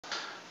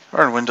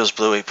We're in Windows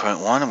Blue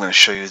 8.1. I'm going to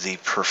show you the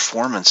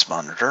performance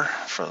monitor.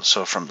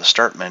 So from the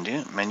start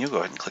menu, go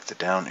ahead and click the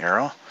down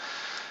arrow.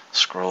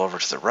 Scroll over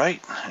to the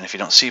right, and if you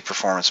don't see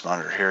performance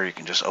monitor here, you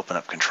can just open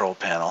up control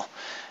panel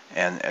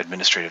and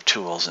administrative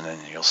tools, and then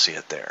you'll see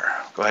it there.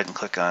 Go ahead and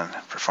click on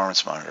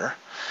performance monitor.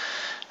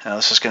 Now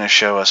this is going to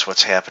show us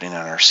what's happening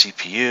on our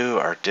CPU,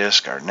 our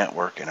disk, our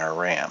network, and our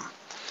RAM.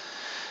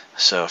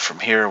 So from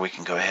here we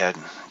can go ahead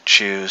and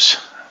choose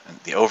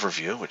the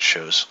overview, which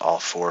shows all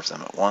four of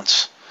them at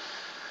once.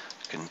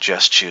 You can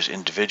just choose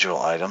individual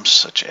items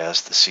such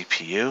as the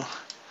CPU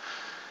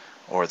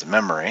or the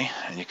memory,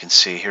 and you can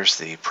see here's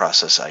the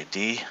process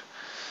ID,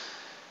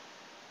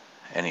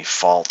 any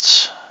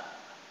faults,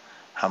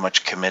 how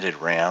much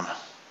committed RAM,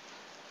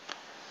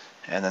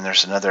 and then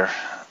there's another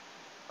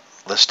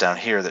list down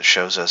here that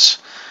shows us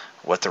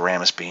what the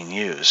RAM is being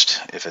used.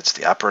 If it's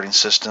the operating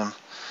system,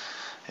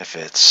 if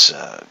it's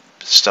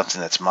something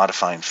that's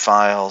modifying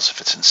files,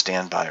 if it's in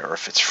standby, or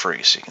if it's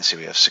free. So you can see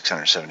we have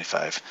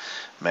 675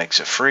 megs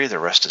of free, the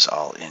rest is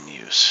all in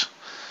use.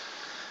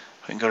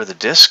 We can go to the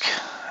disk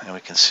and we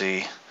can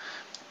see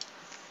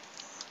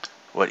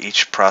what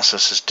each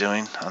process is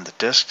doing on the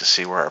disk to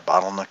see where our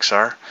bottlenecks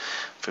are.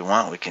 If we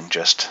want, we can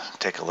just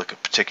take a look at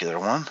a particular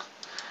one,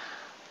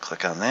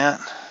 click on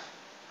that,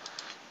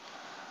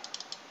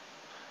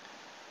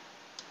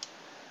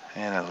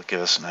 and it'll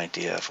give us an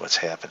idea of what's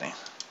happening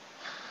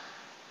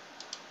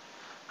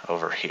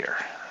over here.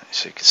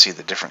 So you can see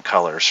the different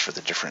colors for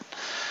the different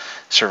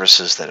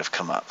services that have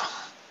come up.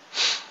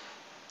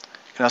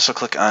 You can also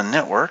click on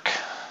network.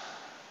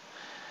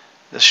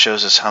 This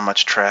shows us how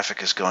much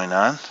traffic is going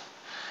on,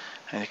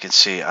 and you can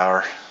see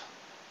our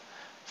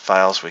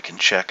files we can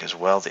check as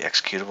well, the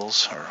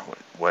executables, or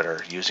what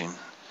are using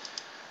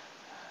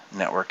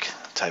network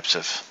types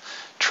of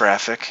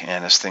traffic,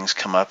 and as things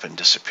come up and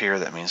disappear,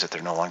 that means that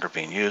they're no longer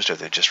being used or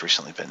they've just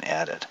recently been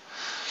added.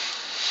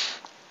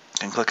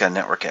 You can click on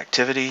network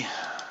activity.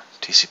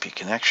 TCP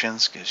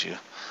connections gives you a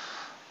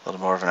little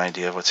more of an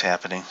idea of what's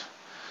happening.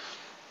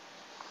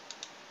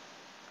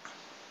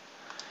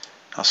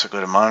 Also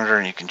go to monitor,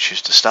 and you can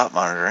choose to stop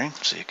monitoring,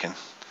 so you can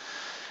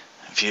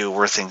view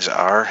where things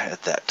are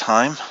at that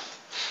time.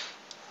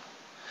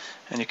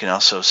 And you can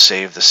also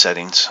save the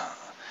settings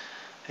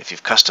if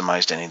you've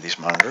customized any of these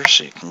monitors,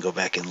 so you can go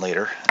back in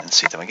later and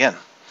see them again.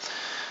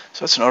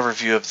 So that's an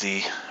overview of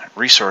the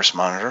resource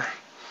monitor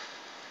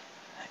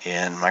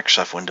in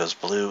Microsoft Windows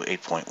Blue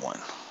 8.1.